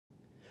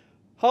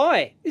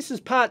Hi, this is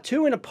part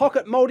 2 in a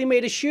pocket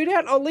multimeter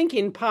shootout. I'll link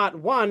in part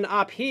 1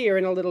 up here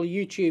in a little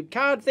YouTube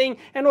card thing,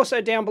 and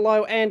also down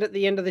below and at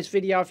the end of this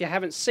video if you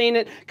haven't seen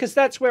it, because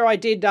that's where I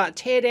did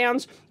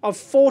teardowns of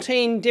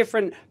 14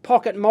 different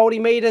pocket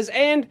multimeters,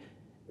 and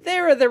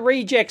there are the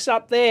rejects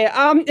up there.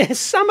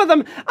 Some of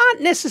them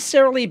aren't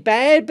necessarily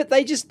bad, but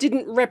they just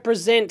didn't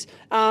represent,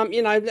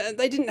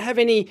 they didn't have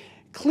any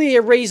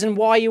clear reason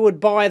why you would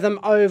buy them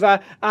over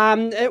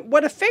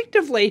what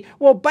effectively,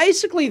 well,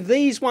 basically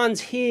these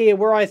ones here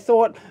where I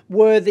thought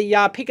were the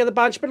pick of the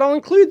bunch, but I'll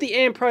include the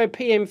AmProbe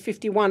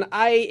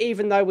PM51A,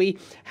 even though we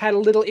had a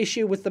little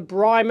issue with the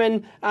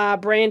Bryman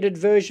branded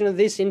version of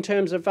this in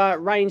terms of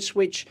range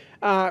switch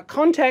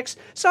contacts.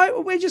 So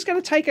we're just going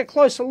to take a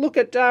closer look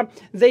at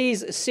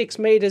these 6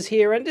 meters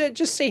here and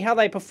just see how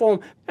they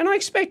perform. And I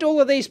expect all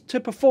of these to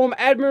perform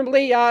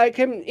admirably.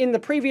 In the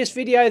previous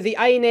video, the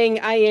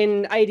Aneng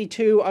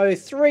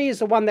AN8203 is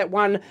the one that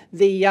won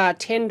the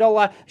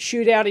 $10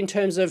 shootout in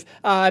terms of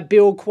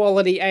build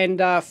quality and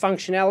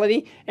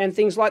functionality and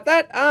things like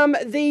that.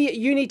 The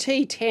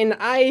Unity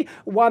 10A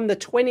won the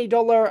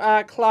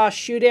 $20 class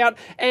shootout,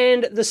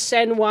 and the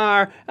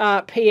Sanwa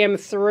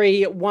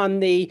PM3 won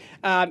the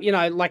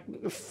like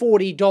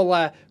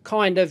 $40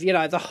 kind of,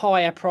 the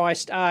higher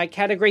priced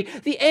category.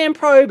 The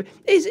AmProbe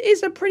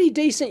is a pretty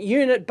decent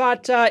unit,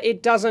 but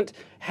it doesn't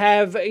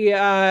have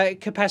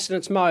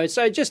capacitance mode,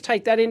 so just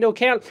take that into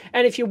account.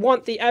 And if you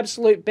want the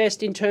absolute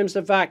best in terms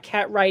of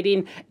cat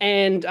rating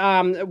and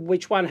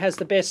which one has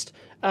the best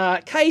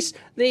case,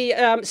 the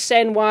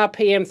Sanwa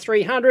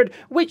PM300,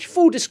 which,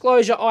 full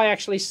disclosure, I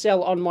actually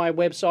sell on my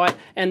website,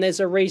 and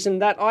there's a reason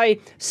that I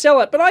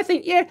sell it. But I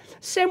think, yeah,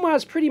 Sanwa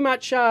is pretty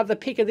much the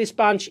pick of this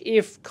bunch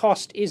if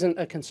cost isn't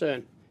a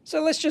concern. So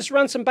let's just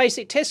run some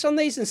basic tests on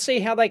these and see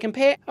how they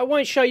compare. I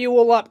won't show you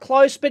all up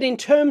close, but in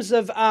terms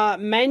of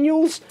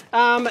manuals,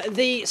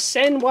 the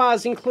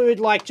Sanwas include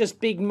like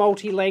just big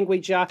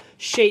multi-language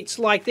sheets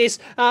like this.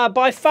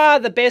 By far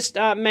the best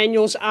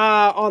manuals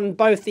are on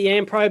both the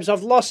AmProbes.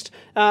 I've lost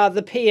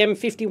the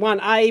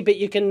PM51A, but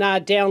you can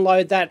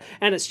download that,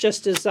 and it's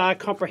just as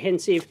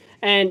comprehensive.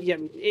 And yeah,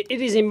 it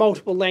is in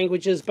multiple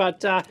languages,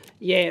 but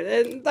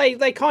yeah,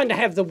 they kind of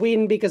have the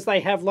win because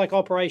they have like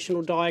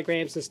operational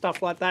diagrams and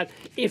stuff like that,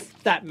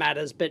 if that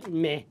matters, but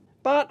meh.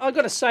 But I've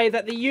got to say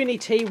that the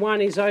Unity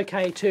one is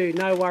okay too,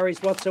 no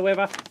worries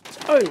whatsoever. It's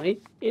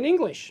only in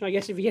English. I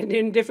guess if you get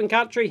in a different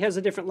country, it has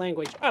a different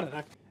language. I don't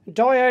know.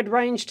 Diode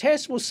range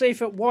test, we'll see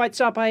if it whites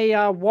up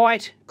a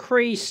white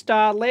Cree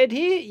star LED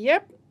here.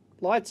 Yep.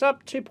 Lights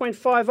up,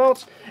 2.5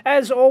 volts.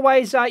 As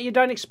always, you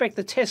don't expect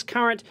the test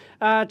current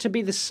to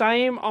be the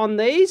same on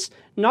these.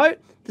 Note,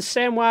 the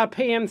Sanwa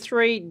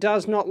PM3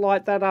 does not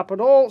light that up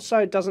at all, so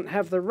it doesn't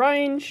have the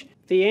range.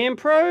 The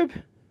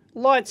AmProbe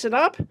lights it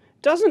up.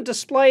 Doesn't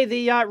display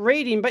the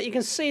reading, but you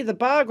can see the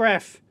bar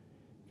graph.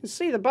 You can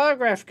see the bar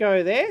graph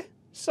go there,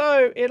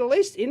 so it at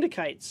least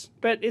indicates,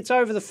 but it's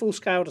over the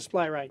full-scale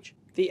display range.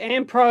 The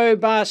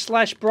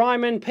AmProbe /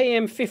 Bryman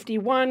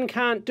PM51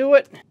 can't do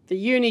it. The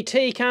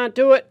Unity can't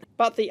do it.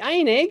 But the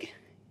Aneng,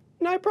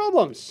 no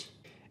problems.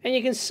 And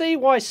you can see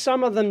why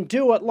some of them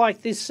do it,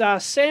 like this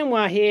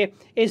Sanwa here,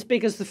 is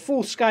because the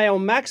full-scale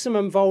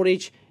maximum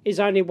voltage is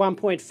only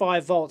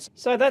 1.5 volts.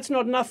 So that's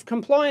not enough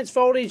compliance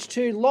voltage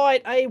to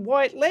light a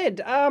white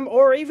LED,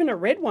 or even a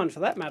red one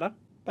for that matter.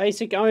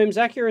 Basic ohms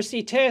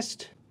accuracy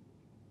test.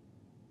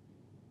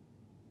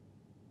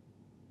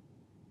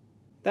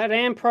 That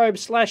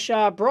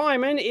AmProbe /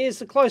 Bryman is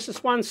the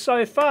closest one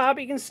so far,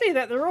 but you can see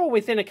that they're all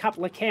within a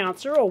couple of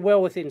counts. They're all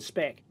well within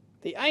spec.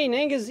 The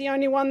Aneng is the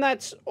only one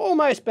that's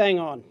almost bang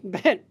on,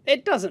 but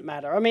it doesn't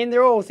matter. I mean,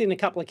 they're all within a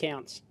couple of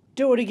counts.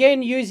 Do it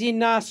again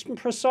using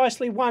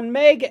precisely 1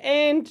 meg,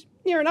 and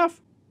near enough.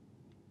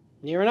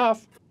 Near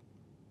enough.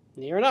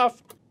 Near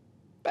enough.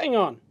 Bang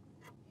on.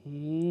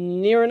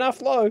 Near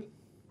enough low.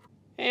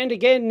 And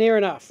again, near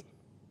enough.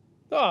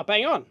 Oh,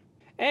 bang on.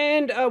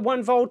 And a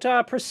 1 volt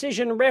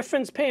precision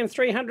reference,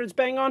 PM300's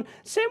bang on.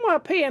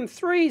 Sanwa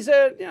PM3's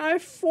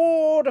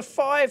 4 to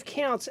 5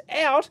 counts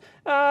out.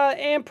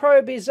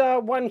 AmProbe is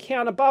 1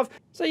 count above.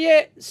 So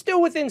yeah,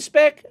 still within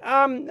spec,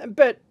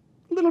 but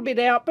a little bit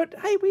out. But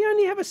hey, we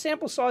only have a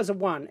sample size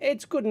of 1.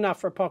 It's good enough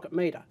for a pocket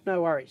meter,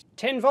 no worries.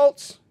 10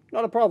 volts,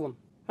 not a problem.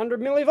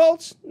 100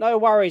 millivolts, no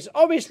worries.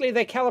 Obviously,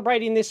 they're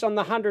calibrating this on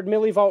the 100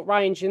 millivolt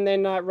range and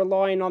then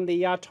relying on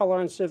the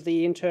tolerance of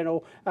the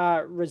internal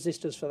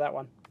resistors for that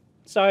one.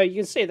 So you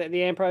can see that the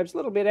AmProbe's a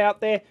little bit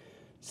out there.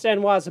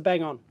 Sanwa's a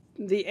bang on.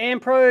 The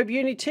AmProbe,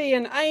 Unity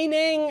and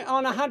Aneng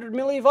on 100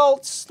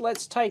 millivolts.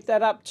 Let's take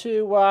that up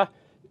to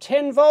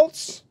 10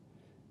 volts.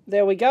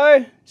 There we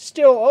go.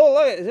 Still,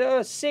 oh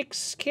look,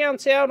 6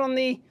 counts out on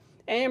the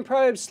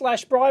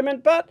AmProbe /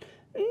 Bryman, but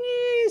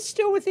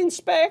still within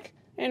spec.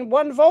 And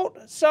 1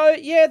 volt. So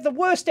yeah, the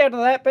worst out of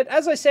that. But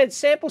as I said,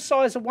 sample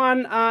size of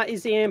 1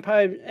 is the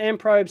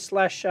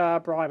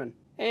AmProbe / Bryman.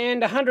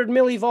 And 100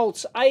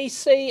 millivolts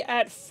AC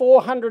at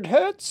 400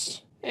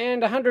 hertz.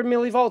 And 100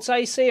 millivolts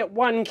AC at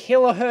 1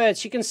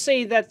 kilohertz. You can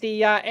see that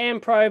the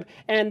amp probe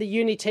and the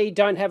Unity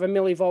don't have a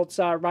millivolts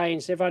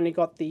range. They've only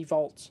got the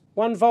volts.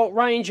 1 volt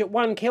range at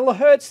 1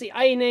 kilohertz. The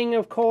A-Ning,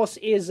 of course,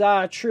 is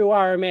true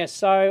RMS.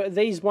 So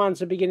these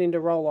ones are beginning to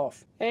roll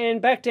off. And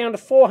back down to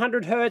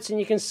 400 hertz, and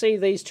you can see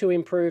these two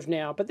improve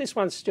now. But this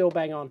one's still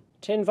bang on.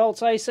 10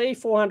 volts AC,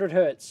 400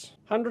 hertz.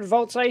 100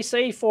 volts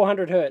AC,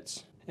 400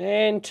 hertz.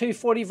 And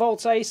 240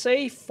 volts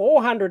AC,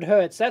 400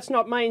 hertz. That's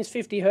not mains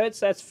 50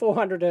 hertz, that's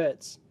 400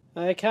 hertz.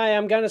 Okay,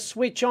 I'm going to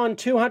switch on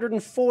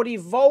 240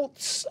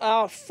 volts,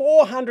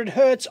 400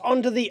 hertz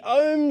onto the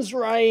ohms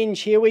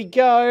range. Here we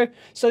go.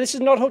 So this is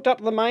not hooked up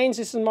to the mains.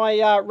 This is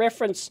my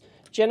reference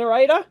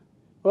generator.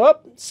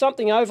 Whoop,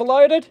 something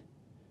overloaded.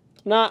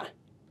 Nah,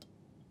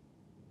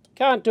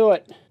 can't do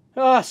it.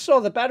 Oh, I saw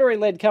the battery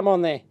lead come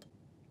on there.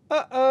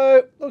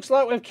 Uh-oh, looks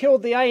like we've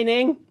killed the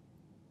A-Ning.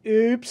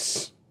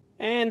 Oops.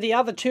 And the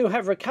other two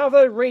have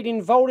recovered,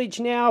 reading voltage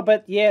now,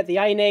 but yeah, the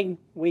A-Ning,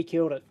 we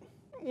killed it.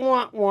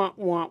 Wah, wah,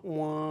 wah,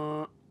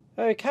 wah.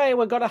 Okay,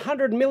 we've got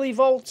 100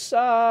 millivolts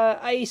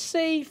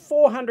AC,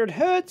 400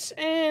 hertz,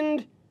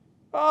 and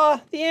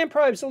the amp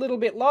probe's a little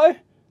bit low.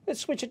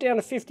 Let's switch it down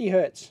to 50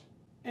 hertz.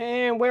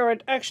 And we're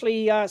at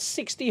actually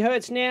 60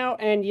 hertz now,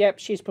 and yep,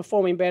 she's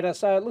performing better,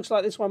 so it looks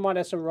like this one might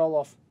have some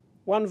roll-off.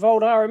 1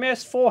 volt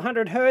RMS,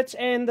 400 hertz,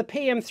 and the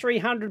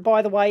PM300,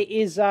 by the way,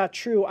 is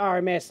true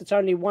RMS. It's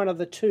only one of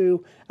the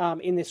two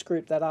in this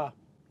group that are.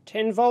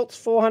 10 volts,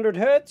 400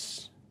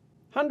 hertz.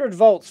 100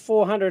 volts,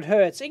 400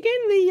 hertz.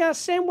 Again, the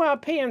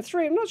Samwa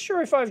PM3, I'm not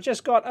sure if I've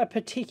just got a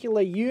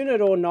particular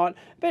unit or not,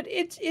 but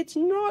it's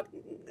not,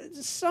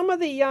 some of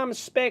the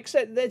specs,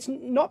 it's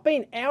not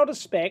been out of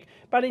spec,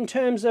 but in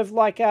terms of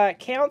like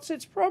counts,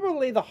 it's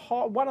probably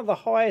one of the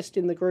highest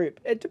in the group.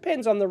 It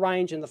depends on the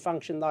range and the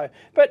function though.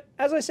 But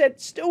as I said,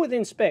 still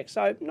within spec,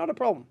 so not a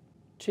problem.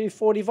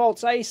 240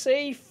 volts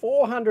AC,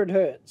 400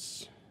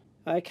 hertz.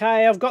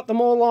 Okay, I've got them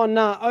all on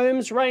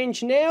ohms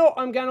range now.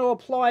 I'm going to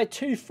apply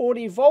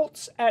 240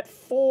 volts at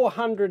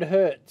 400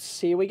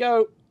 hertz. Here we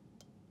go.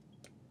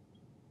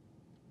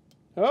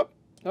 Oh,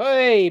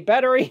 hey,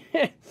 battery,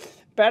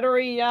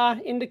 battery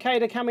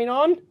indicator coming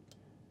on.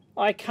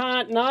 I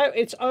can't, no,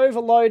 it's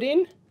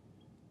overloading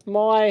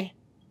my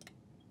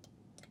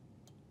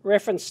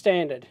reference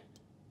standard.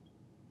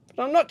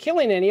 But I'm not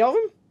killing any of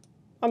them.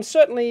 I'm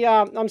certainly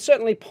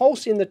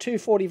pulsing the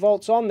 240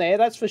 volts on there,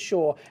 that's for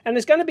sure. And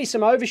there's going to be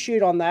some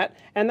overshoot on that,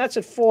 and that's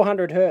at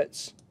 400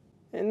 hertz.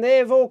 And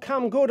they've all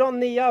come good on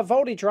the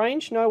voltage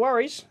range, no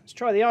worries. Let's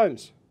try the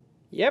ohms.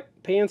 Yep,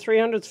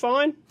 PM300's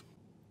fine.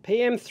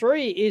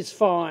 PM3 is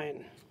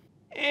fine.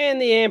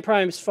 And the amp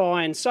ohm's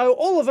fine. So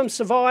all of them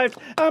survived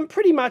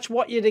pretty much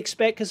what you'd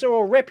expect because they're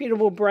all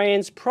reputable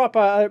brands,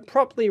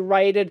 properly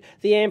rated.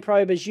 The amp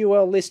probe is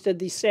UL listed.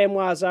 The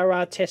Samwas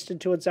are tested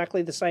to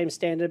exactly the same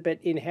standard but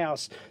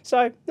in-house.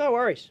 So no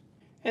worries.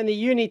 And the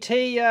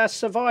Unity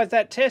survived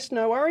that test,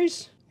 no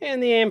worries.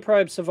 And the amp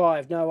probe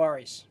survived, no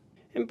worries.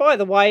 And by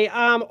the way,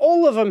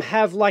 all of them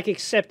have like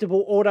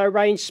acceptable auto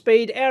range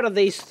speed. Out of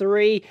these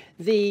three,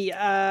 the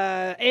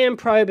amp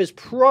probe is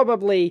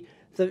probably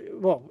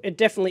well, it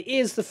definitely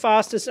is the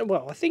fastest.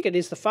 Well, I think it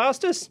is the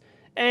fastest,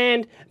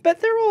 but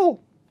they're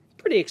all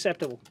pretty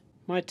acceptable.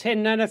 My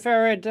 10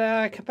 nanofarad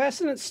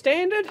capacitance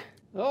standard.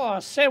 Oh,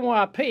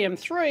 Samwa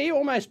PM3,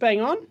 almost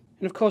bang on.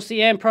 And of course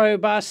the amp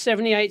probe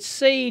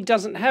 78C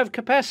doesn't have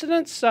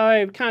capacitance,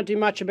 so can't do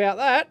much about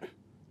that.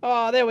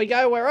 Oh, there we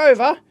go, we're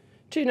over.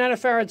 2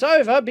 nanofarads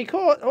over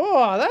because,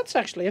 oh, that's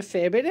actually a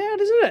fair bit out,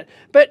 isn't it?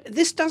 But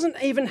this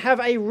doesn't even have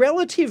a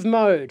relative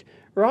mode,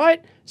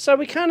 right? So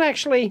we can't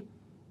actually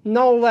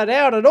null that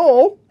out at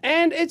all,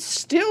 and it's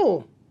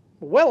still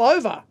well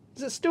over.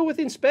 Is it still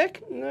within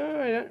spec?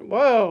 No, I don't.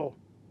 Whoa.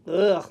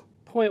 Ugh.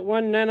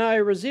 0.1 nano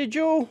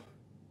residual.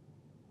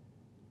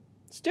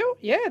 Still,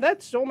 yeah,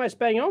 that's almost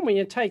bang on when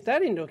you take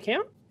that into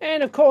account.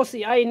 And of course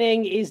the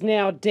A-Ning is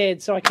now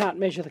dead, so I can't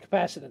measure the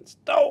capacitance.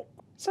 Oh.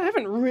 So I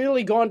haven't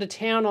really gone to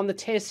town on the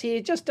tests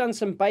here, just done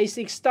some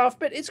basic stuff,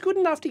 but it's good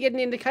enough to get an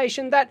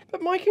indication that,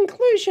 but my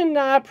conclusion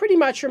pretty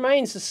much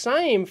remains the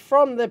same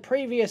from the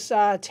previous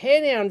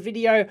teardown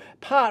video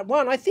part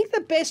 1. I think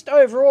the best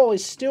overall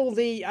is still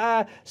the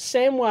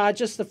Samwa,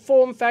 just the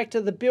form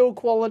factor, the build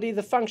quality,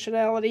 the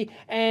functionality,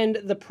 and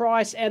the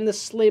price and the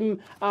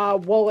slim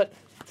wallet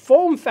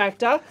form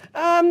factor.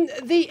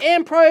 The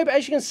amp probe,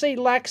 as you can see,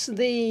 lacks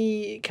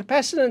the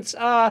capacitance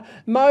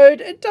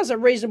mode. It does a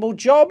reasonable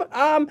job,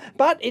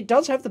 but it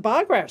does have the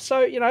bar graph. So,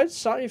 you know,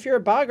 so if you're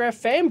a bar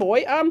graph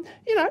fanboy,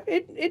 you know,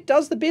 it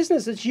does the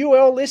business. It's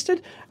UL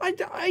listed.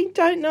 I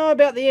don't know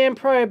about the amp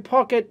probe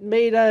pocket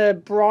meter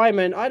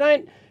Bryman. I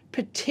don't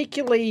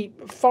particularly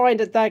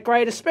find it that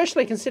great,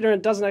 especially considering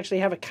it doesn't actually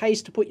have a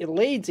case to put your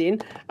leads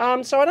in.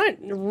 So I don't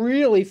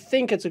really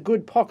think it's a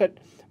good pocket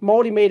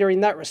multimeter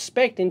in that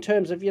respect, in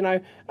terms of, you know,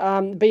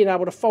 being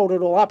able to fold it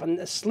all up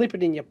and slip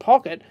it in your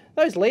pocket.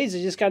 Those leads are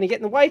just going to get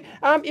in the way.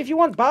 If you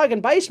want bargain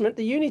basement,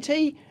 the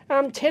Unity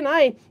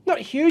 10A, not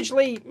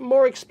hugely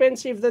more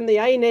expensive than the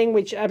ANENG,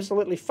 which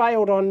absolutely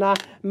failed on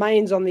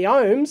mains on the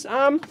ohms.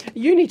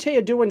 Unity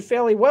are doing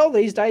fairly well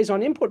these days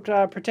on input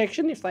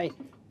protection, if they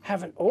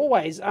haven't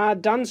always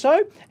done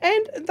so,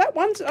 and that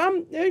one's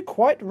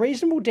quite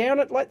reasonable, down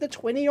at like the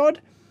 $20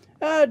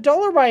 odd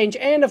dollar range.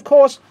 And of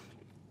course,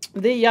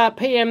 the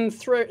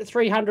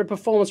PM300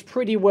 performs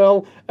pretty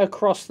well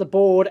across the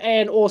board,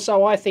 and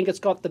also I think it's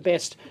got the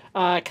best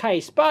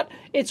case, but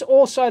it's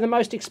also the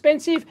most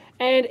expensive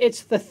and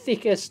it's the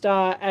thickest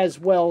as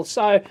well.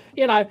 So,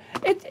 you know,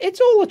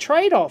 it's all a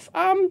trade-off.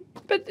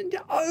 But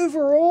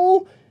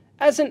overall,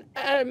 as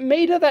a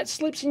meter that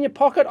slips in your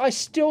pocket, I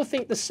still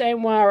think the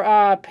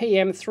Sanwa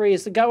PM3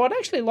 is the go. I'd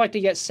actually like to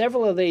get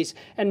several of these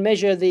and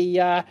measure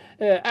the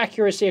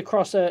accuracy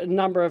across a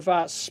number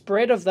of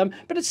spread of them,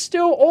 but it's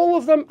still, all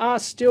of them are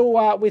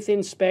still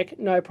within spec,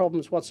 no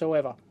problems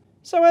whatsoever.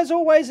 So as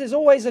always, there's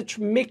always a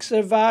mix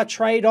of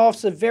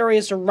trade-offs of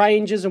various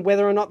ranges, and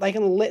whether or not they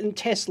can let and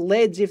test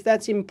LEDs if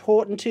that's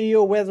important to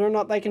you, or whether or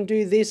not they can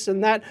do this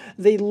and that,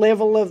 the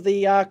level of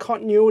the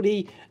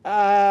continuity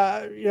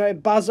you know,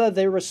 buzzer,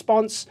 the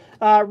response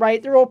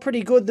rate, they're all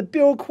pretty good. The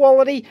build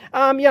quality,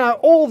 you know,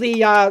 all the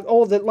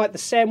like the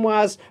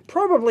Sanwas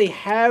probably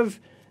have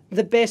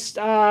the best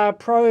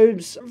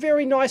probes,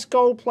 very nice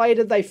gold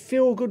plated, they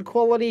feel good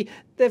quality,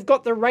 they've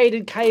got the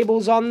rated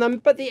cables on them,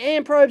 but the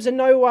amp probes are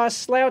no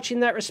slouch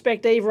in that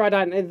respect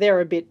either. They're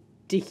a bit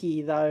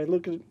dicky though,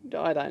 look at,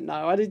 I don't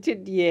know,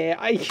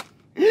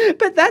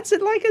 but that's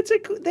it, like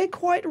they're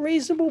quite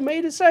reasonable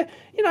meters, so,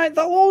 you know,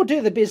 they'll all do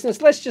the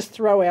business. Let's just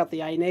throw out the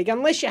ANEG,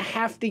 unless you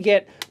have to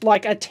get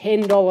like a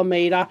 $10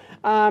 meter,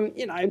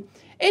 you know,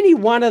 any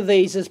one of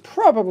these is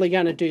probably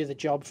going to do the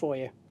job for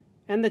you.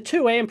 And the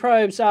two amp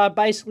probes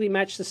basically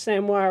match the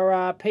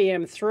Sanwa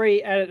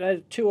PM3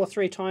 at 2 or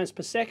 3 times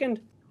per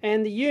second.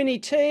 And the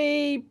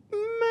Unity,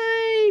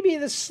 maybe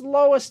the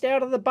slowest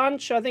out of the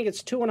bunch. I think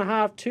it's 2 to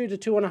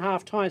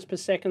 2.5 times per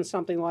second,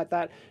 something like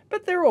that.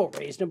 But they're all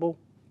reasonable.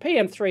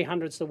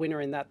 PM300's the winner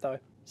in that though.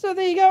 So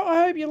there you go.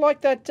 I hope you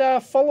liked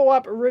that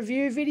follow-up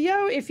review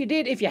video. If you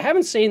did, if you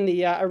haven't seen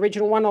the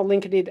original one, I'll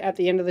link it at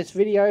the end of this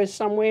video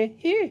somewhere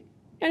here.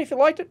 And if you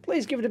liked it,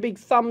 please give it a big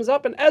thumbs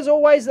up. And as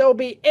always, there will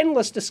be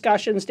endless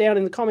discussions down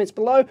in the comments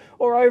below,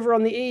 or over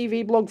on the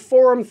EEVblog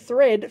forum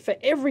thread for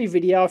every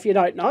video. If you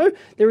don't know,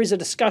 there is a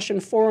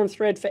discussion forum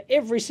thread for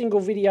every single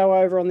video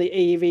over on the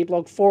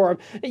EEVblog forum.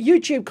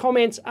 YouTube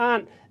comments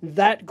aren't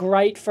that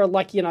great for,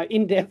 like, you know,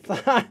 in-depth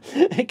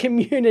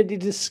community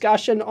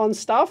discussion on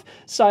stuff.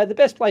 So the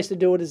best place to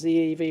do it is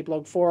the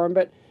EEVblog forum.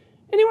 But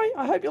anyway,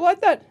 I hope you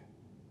like that.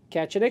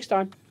 Catch you next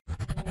time.